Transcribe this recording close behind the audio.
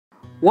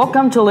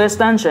Welcome to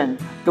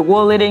LitExtension, the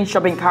world-leading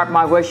shopping cart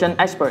migration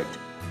expert.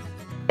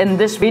 In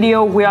this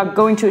video, we are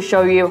going to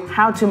show you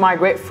how to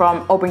migrate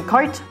from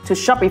OpenCart to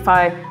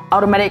Shopify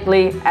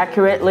automatically,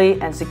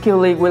 accurately, and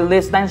securely with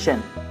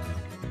LitExtension.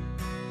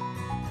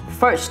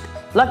 First,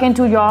 log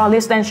into your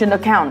LitExtension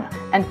account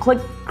and click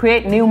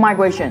Create New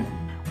Migration.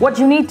 What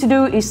you need to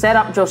do is set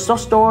up your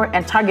source store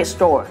and target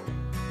store.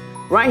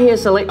 Right here,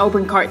 select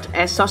OpenCart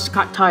as source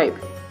cart type.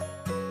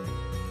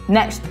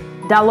 Next,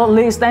 download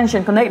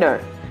LitExtension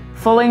connector.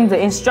 Following the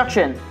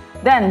instruction,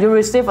 then you'll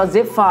receive a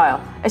zip file.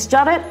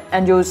 Extract it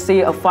and you'll see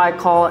a file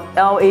called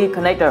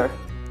LE-connector.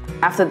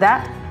 After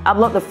that,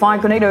 upload the file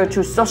connector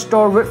to source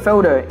store root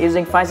folder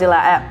using FileZilla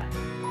app.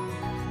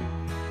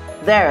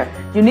 There,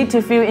 you need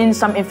to fill in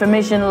some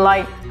information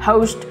like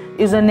host,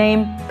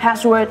 username,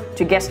 password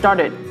to get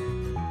started.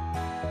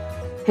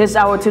 Here's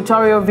our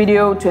tutorial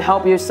video to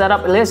help you set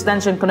up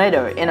LitExtension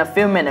connector in a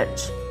few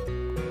minutes.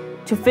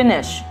 To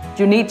finish,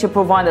 you need to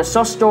provide the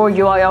source store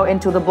URL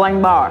into the blank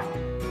bar.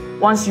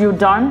 Once you're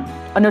done,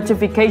 a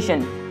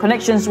notification,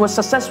 "Connections were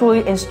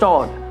successfully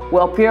installed,"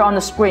 will appear on the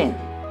screen.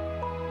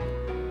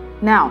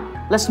 Now,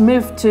 let's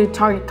move to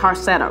target cart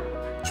setup.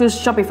 Choose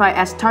Shopify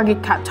as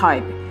target cart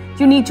type.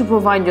 You need to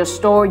provide your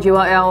store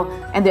URL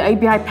and the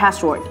API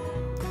password.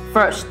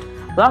 First,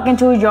 log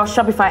into your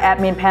Shopify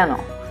admin panel.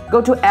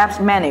 Go to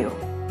Apps menu.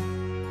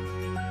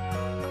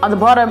 On the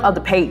bottom of the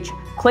page,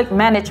 click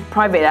Manage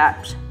Private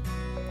Apps.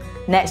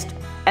 Next,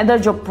 enter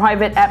your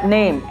private app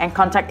name and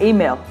contact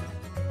email.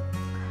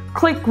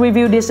 Click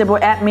Review Disable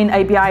Admin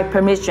API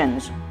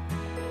Permissions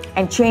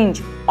and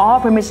change all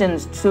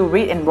permissions to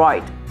read and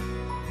write.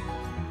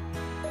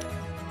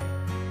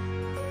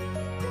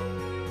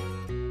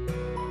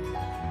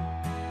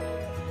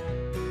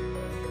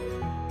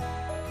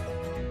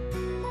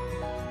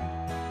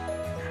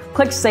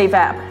 Click Save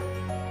App.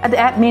 At the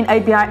Admin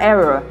API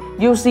error,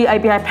 you'll see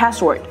API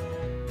password.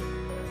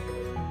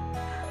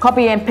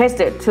 Copy and paste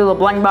it to the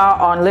blank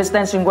bar on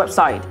LitExtension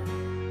website.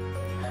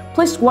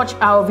 Please watch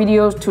our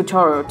video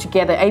tutorial to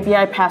get the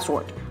API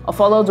password or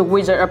follow the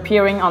wizard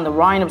appearing on the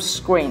right of the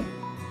screen.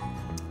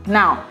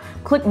 Now,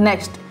 click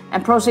Next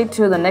and proceed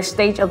to the next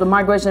stage of the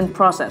migration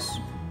process.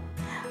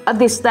 At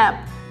this step,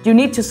 you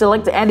need to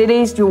select the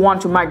entities you want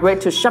to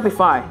migrate to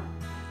Shopify.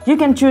 You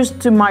can choose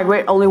to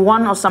migrate only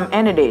one or some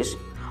entities,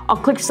 or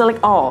click Select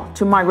All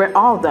to migrate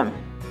all of them.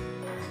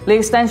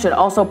 LitExtension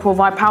also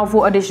provides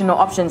powerful additional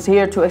options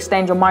here to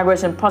extend your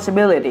migration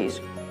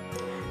possibilities.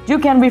 You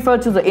can refer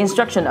to the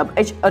instruction of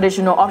each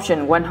additional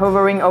option when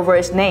hovering over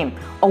its name,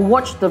 or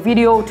watch the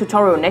video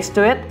tutorial next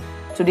to it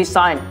to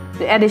decide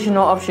the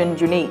additional option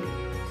you need.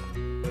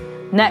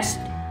 Next,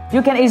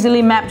 you can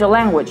easily map your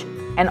language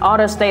and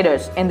order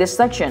status in this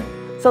section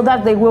so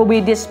that they will be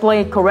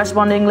displayed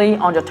correspondingly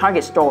on your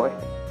target store.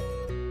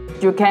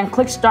 You can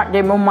click Start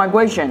Demo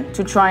Migration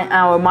to try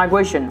our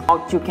migration,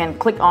 or you can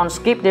click on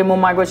Skip Demo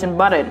Migration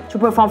button to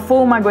perform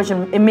full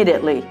migration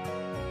immediately.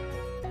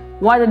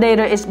 While the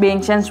data is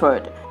being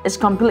transferred, it's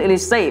completely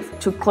safe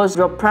to close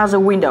your browser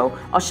window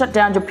or shut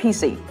down your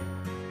PC.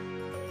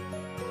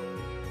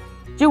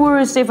 You will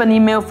receive an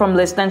email from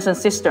the LitExtension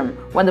system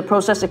when the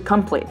process is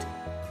complete.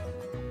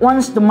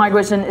 Once the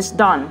migration is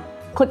done,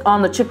 click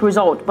on the Check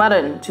Result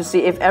button to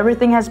see if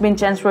everything has been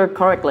transferred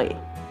correctly.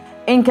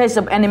 In case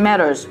of any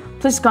matters,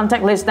 please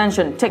contact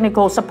LitExtension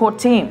technical support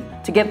team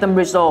to get them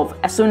resolved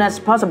as soon as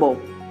possible.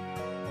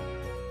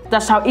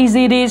 That's how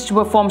easy it is to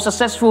perform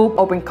successful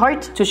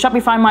OpenCart to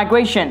Shopify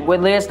migration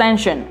with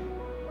LitExtension.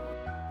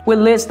 With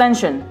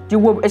LitExtension, you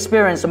will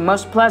experience the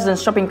most pleasant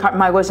shopping cart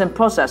migration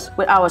process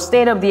with our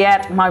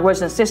state-of-the-art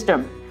migration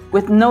system,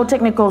 with no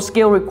technical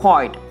skill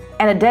required,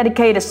 and a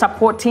dedicated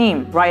support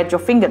team right at your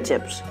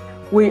fingertips.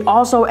 We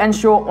also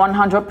ensure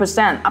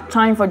 100%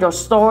 uptime for your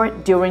store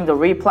during the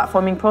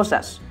re-platforming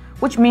process,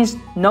 which means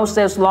no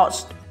sales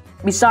lost.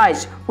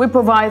 Besides, we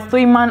provide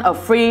 3 months of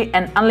free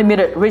and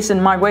unlimited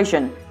recent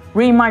migration,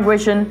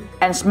 re-migration,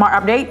 and smart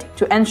update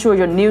to ensure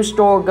your new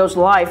store goes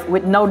live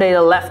with no data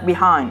left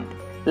behind.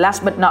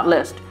 Last but not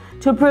least,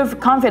 to prove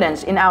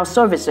confidence in our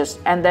services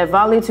and their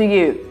value to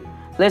you,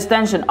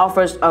 LitExtension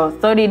offers a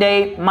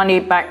 30-day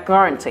money-back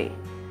guarantee.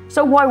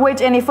 So why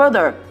wait any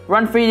further?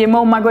 Run free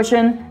demo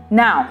migration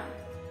now!